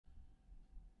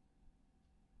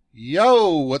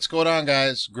Yo, what's going on,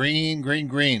 guys? Green, green,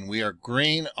 green. We are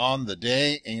green on the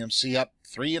day. AMC up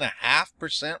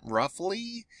 3.5%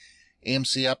 roughly.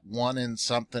 AMC up one and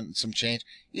something, some change.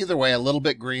 Either way, a little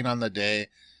bit green on the day.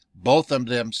 Both of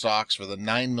them stocks for the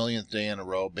 9 millionth day in a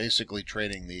row, basically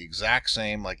trading the exact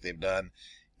same like they've done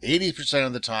 80%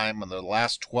 of the time in the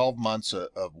last 12 months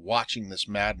of watching this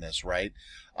madness, right?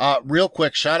 Real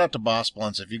quick, shout out to Boss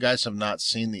Blunts. If you guys have not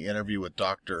seen the interview with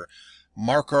Dr.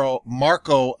 Marco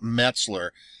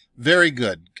Metzler, very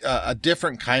good. A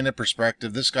different kind of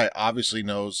perspective. This guy obviously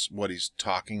knows what he's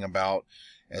talking about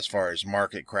as far as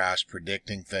market crash,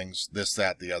 predicting things, this,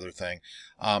 that, the other thing.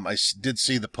 Did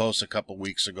see the post a couple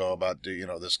weeks ago about,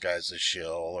 this guy's a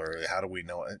shill, or how do we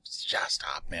know it? Just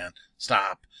stop, man.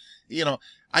 Stop.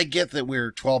 I get that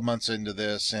we're 12 months into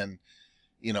this and,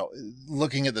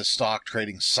 looking at the stock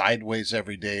trading sideways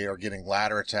every day or getting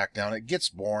ladder attack down, it gets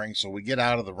boring. So we get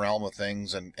out of the realm of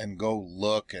things and go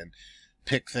look and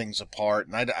pick things apart.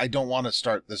 And I don't want to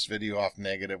start this video off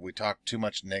negative. We talked too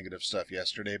much negative stuff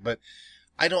yesterday, but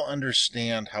I don't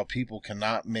understand how people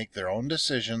cannot make their own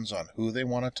decisions on who they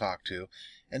want to talk to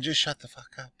and just shut the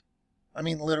fuck up. I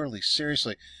mean, literally,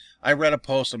 seriously. I read a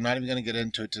post, I'm not even going to get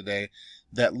into it today,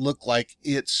 that looked like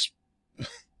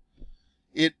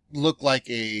it looked like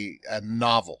a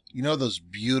novel. You know, those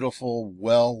beautiful,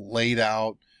 well laid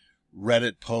out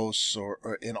Reddit posts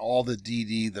or in all the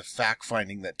DD, the fact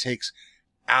finding that takes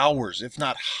hours, if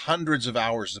not hundreds of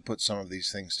hours to put some of these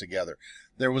things together.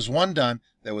 There was one done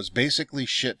that was basically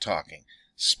shit talking.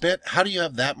 How do you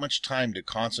have that much time to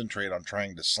concentrate on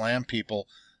trying to slam people,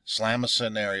 slam a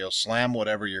scenario, slam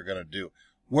whatever you're going to do?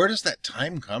 Where does that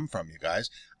time come from, you guys?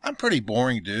 I'm pretty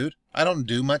boring, dude. I don't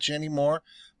do much anymore,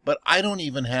 but I don't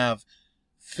even have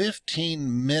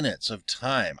 15 minutes of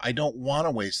time. I don't want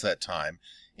to waste that time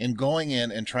in going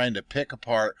in and trying to pick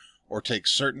apart or take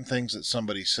certain things that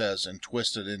somebody says and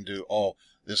twist it into, oh,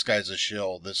 this guy's a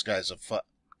shill, this guy's a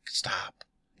Stop.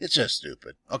 It's just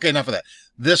stupid. Okay, enough of that.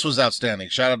 This was outstanding.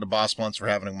 Shout out to Boss Blunts for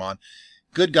having him on.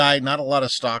 Good guy. Not a lot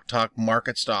of stock talk,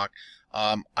 market stock.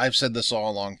 I've said this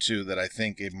all along, too, that I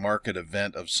think a market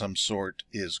event of some sort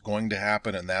is going to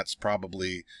happen, and that's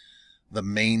probably the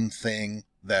main thing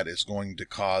that is going to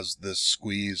cause this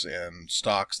squeeze and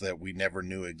stocks that we never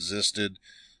knew existed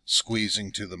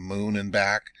squeezing to the moon and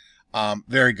back.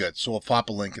 Very good. So we'll pop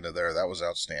a link into there. That was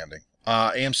outstanding.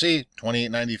 AMC,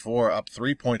 28.94, up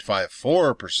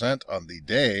 3.54% on the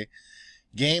day.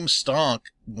 GameStonk,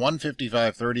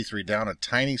 155.33, down a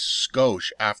tiny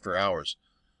skosh after hours.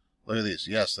 Look at these.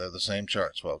 Yes, they're the same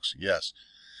charts, folks. Yes.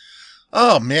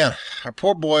 Oh, man. Our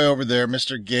poor boy over there,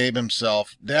 Mr. Gabe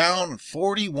himself, down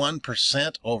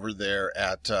 41% over there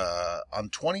on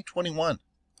 2021.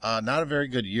 Not a very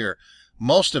good year.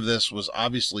 Most of this was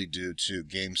obviously due to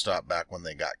GameStop back when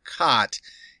they got caught,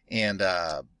 and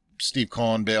Steve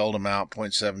Cohen bailed them out,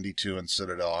 0.72 in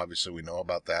Citadel. Obviously, we know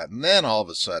about that. And then all of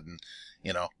a sudden,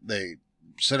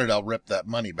 Citadel ripped that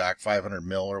money back, 500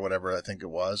 mil or whatever I think it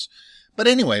was. But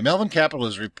anyway, Melvin Capital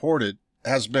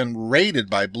has been rated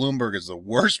by Bloomberg as the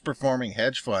worst performing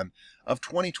hedge fund of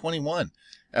 2021.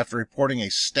 After reporting a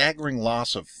staggering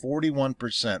loss of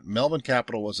 41%, Melvin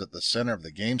Capital was at the center of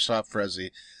the GameStop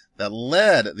frenzy that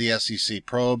led the SEC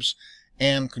probes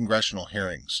and congressional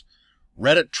hearings.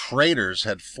 Reddit traders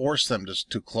had forced them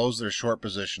to close their short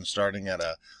position, starting at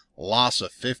a loss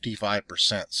of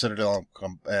 55%. Citadel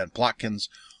and Plotkin's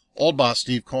old boss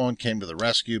Steve Cohen came to the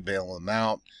rescue, bailing them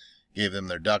out, gave them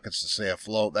their ducats to stay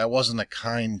afloat. That wasn't a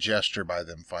kind gesture by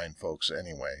them fine folks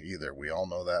anyway, either. We all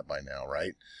know that by now,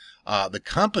 right? The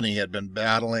company had been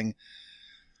battling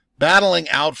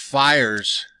out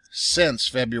fires since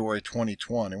February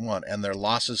 2021, and their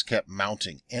losses kept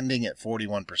mounting, ending at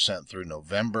 41% through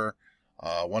November.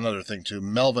 One other thing, too,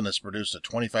 Melvin has produced a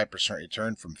 25%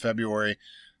 return from February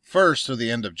 1st through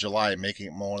the end of July, making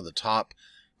it one of the top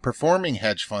performing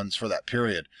hedge funds for that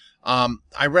period.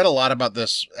 I read a lot about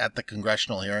this at the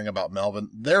congressional hearing about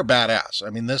Melvin. They're badass. I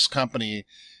mean, this company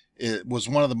was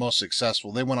one of the most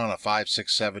successful. They went on a 5,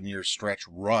 6, 7-year stretch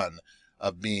run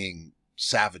of being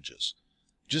savages.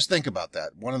 Just think about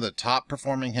that. One of the top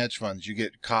performing hedge funds, you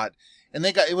get caught, and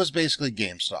it was basically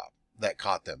GameStop that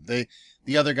caught them.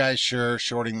 The other guys, sure,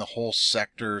 shorting the whole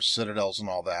sector, Citadels and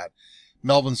all that.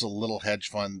 Melvin's a little hedge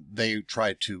fund. They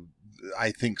tried to,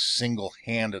 I think,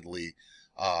 single-handedly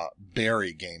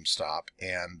bury GameStop,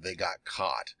 and they got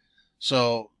caught.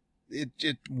 So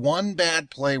one bad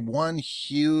play, one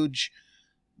huge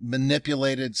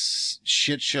manipulated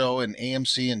shit show in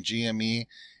AMC and GME,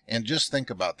 and just think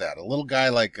about that. A little guy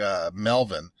like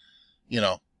Melvin,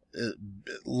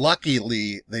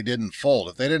 luckily they didn't fold.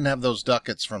 If they didn't have those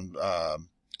ducats from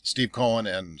Steve Cohen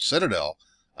and Citadel,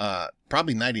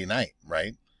 probably 90-night,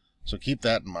 right? So keep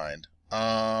that in mind.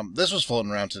 This was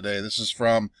floating around today. This is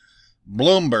from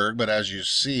Bloomberg, but as you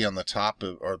see on the top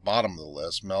of, or bottom of the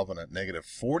list, Melvin at negative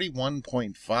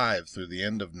 41.5 through the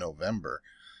end of November.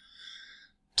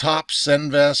 Top,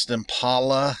 Senvest,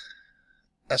 Impala,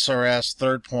 SRS,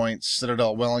 Third Point,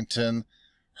 Citadel Wellington,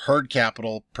 Herd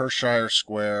Capital, Pershire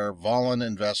Square, Volin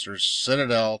Investors,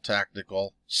 Citadel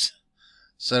Tactical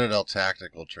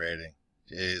Trading.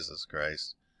 Jesus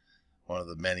Christ. One of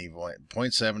the many,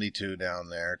 0.72 down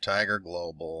there, Tiger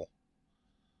Global,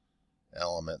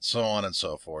 Element, so on and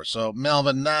so forth. So,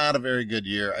 Melvin, not a very good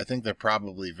year. I think they're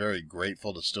probably very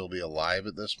grateful to still be alive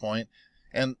at this point.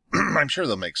 And I'm sure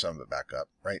they'll make some of it back up,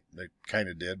 right? They kind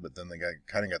of did, but then they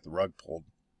kind of got the rug pulled.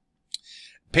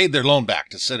 Paid their loan back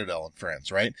to Citadel and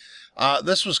friends, right?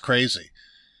 This was crazy.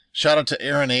 Shout out to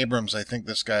Aaron Abrams. I think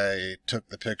this guy took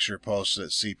the picture, posted at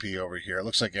CP over here. It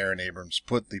looks like Aaron Abrams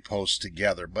put the post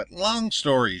together. But long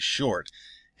story short,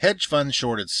 hedge funds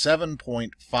shorted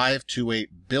 7.528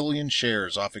 billion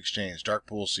shares off exchange. Dark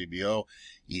Pool CBO,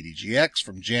 EDGX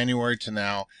from January to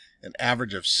now. An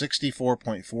average of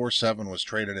 64.47 was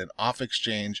traded in off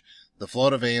exchange. The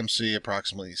float of AMC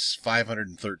approximately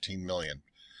 513 million.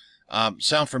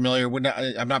 Sound familiar?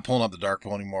 I'm not pulling up the dark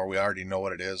pool anymore. We already know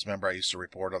what it is. Remember, I used to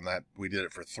report on that. We did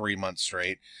it for 3 months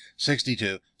straight.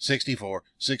 62, 64,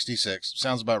 66.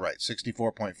 Sounds about right.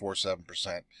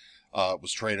 64.47%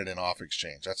 was traded in off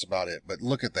exchange. That's about it. But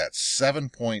look at that.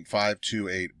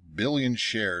 7.528 billion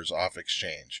shares off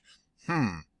exchange.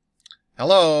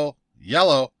 Hello.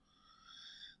 Yellow.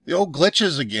 The old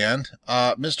glitches again.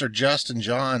 Mr. Justin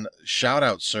John, shout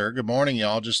out, sir. Good morning,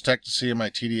 y'all. Just checked to see my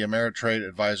TD Ameritrade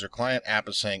Advisor client app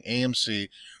is saying AMC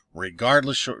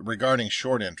regarding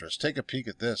short interest. Take a peek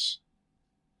at this.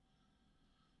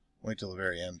 Wait till the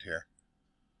very end here.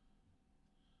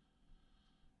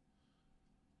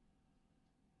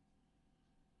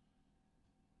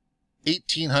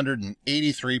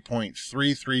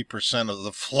 $1,883.33% of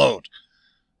the float.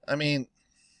 I mean,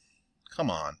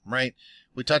 come on, right?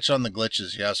 We touched on the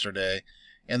glitches yesterday.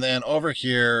 And then over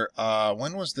here,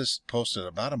 when was this posted?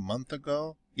 About a month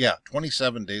ago? Yeah,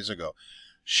 27 days ago.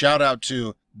 Shout out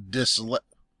to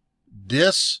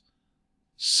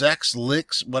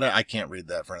Sexlix. I can't read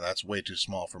that, friend. That's way too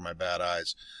small for my bad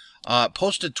eyes.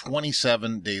 Posted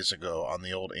 27 days ago on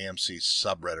the old AMC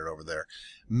subreddit over there.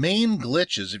 Main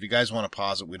glitches, if you guys want to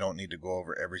pause it, we don't need to go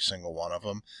over every single one of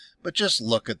them. But just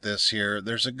look at this here.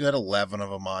 There's a good 11 of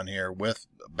them on here with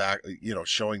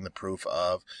showing the proof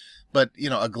of. But,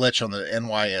 a glitch on the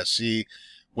NYSE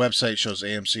website shows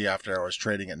AMC after hours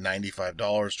trading at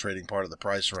 $95, trading part of the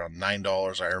price around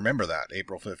 $9. I remember that,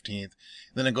 April 15th.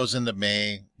 Then it goes into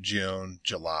May, June,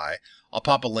 July. I'll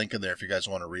pop a link in there if you guys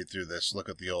want to read through this. Look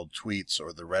at the old tweets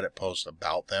or the Reddit posts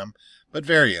about them. But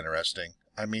very interesting.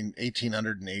 I mean,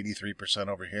 1,883%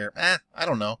 over here. I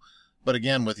don't know. But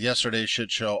again, with yesterday's shit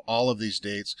show, all of these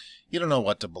dates, you don't know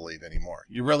what to believe anymore.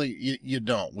 You really, you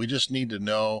don't. We just need to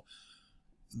know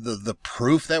the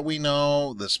proof that we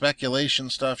know. The speculation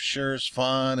stuff sure is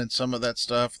fun, and some of that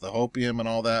stuff, the hopium and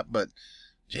all that. But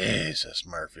Jesus,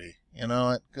 Murphy, you know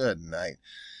what? Good night.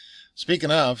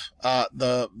 Speaking of, I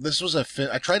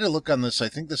tried to look on this. I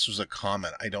think this was a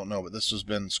comment. I don't know, but this has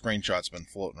been screenshots been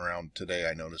floating around today.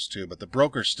 I noticed too. But the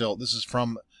broker still. This is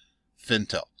from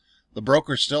Fintel. The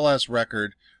broker still has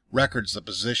records the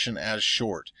position as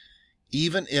short,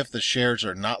 even if the shares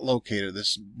are not located.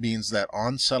 This means that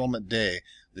on settlement day,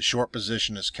 the short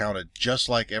position is counted just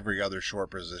like every other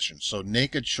short position. So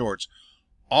naked shorts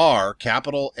are,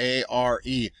 capital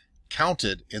A-R-E,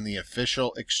 counted in the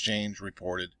official exchange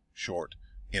reported short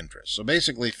interest. So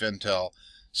basically, Fintel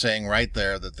saying right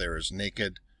there that there is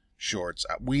naked shorts.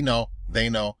 We know, they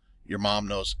know, your mom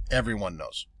knows, everyone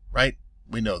knows, right?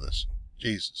 We know this.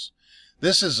 Jesus.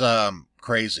 This is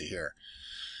crazy here.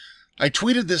 I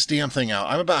tweeted this damn thing out.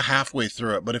 I'm about halfway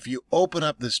through it, but if you open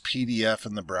up this PDF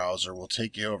in the browser, we'll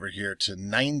take you over here to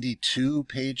 92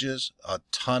 pages, a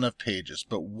ton of pages.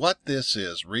 But what this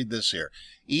is, read this here.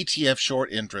 ETF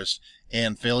short interest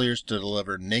and failures to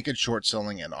deliver naked short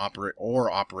selling and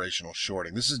operational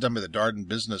shorting. This is done by the Darden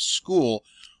Business School,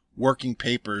 working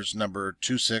papers number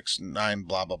 269,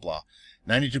 blah, blah, blah.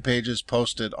 92 pages,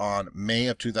 posted on May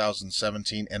of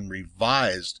 2017 and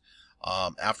revised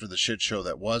after the shit show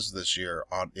that was this year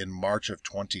in March of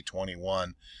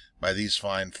 2021 by these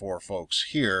fine four folks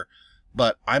here.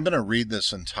 But I'm going to read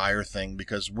this entire thing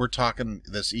because we're talking,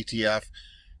 this ETF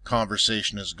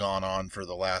conversation has gone on for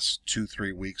the last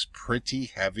 2-3 weeks, pretty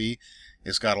heavy.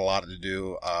 It's got a lot to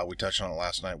do. We touched on it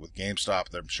last night with GameStop.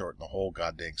 They're shorting the whole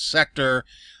goddamn sector.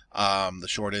 the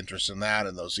short interest in that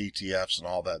and those ETFs and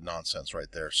all that nonsense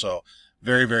right there. So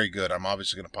very, very good. I'm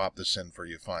obviously going to pop this in for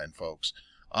you fine folks.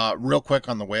 Real quick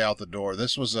on the way out the door,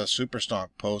 this was a Superstock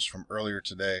post from earlier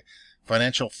today.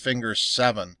 Financial Fingers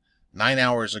 7, 9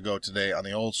 hours ago today on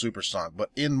the old Superstock. But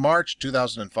in March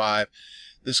 2005,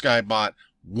 this guy bought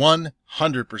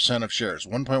 100% of shares,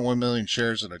 1.1 million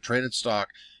shares in a traded stock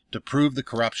to prove the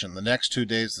corruption. The next 2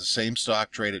 days, the same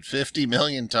stock traded 50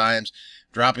 million times,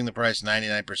 dropping the price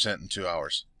 99% in 2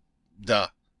 hours. Duh.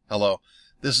 Hello.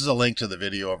 This is a link to the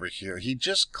video over here. He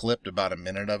just clipped about a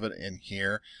minute of it in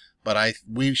here, but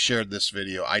we shared this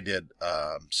video. I did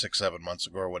 6-7 months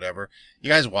ago or whatever. You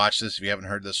guys watch this if you haven't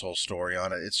heard this whole story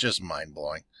on it. It's just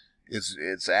mind-blowing.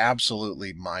 It's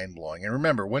absolutely mind-blowing. And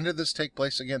remember, when did this take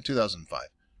place again? 2005.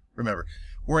 Remember,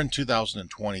 we're in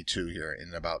 2022 here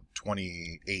in about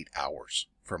 28 hours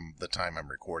from the time I'm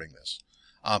recording this.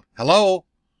 Hello?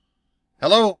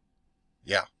 Hello?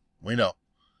 Yeah, we know.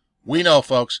 We know,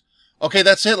 folks. Okay,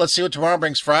 that's it. Let's see what tomorrow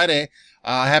brings. Friday.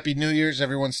 Happy New Year's.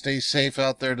 Everyone stay safe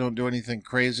out there. Don't do anything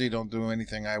crazy. Don't do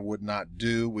anything I would not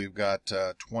do. We've got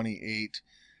 28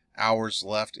 hours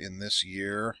left in this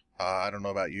year. I don't know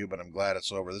about you, but I'm glad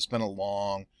it's over. This has been a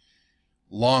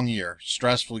long year,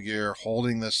 stressful year,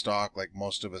 holding this stock like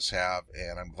most of us have,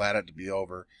 and I'm glad it to be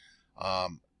over.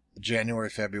 January,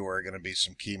 February are going to be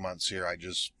some key months here. I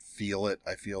just feel it.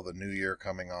 I feel the new year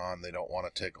coming on. They don't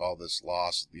want to take all this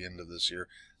loss at the end of this year.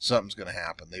 Something's going to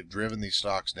happen. They've driven these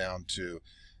stocks down to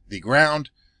the ground.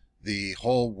 The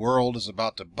whole world is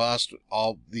about to bust.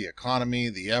 All the economy,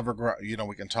 the Evergrande, you know,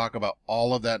 we can talk about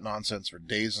all of that nonsense for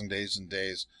days and days and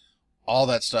days. All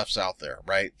that stuff's out there,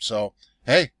 right? So,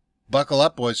 hey, buckle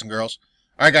up, boys and girls.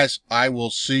 All right, guys, I will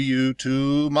see you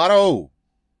tomorrow.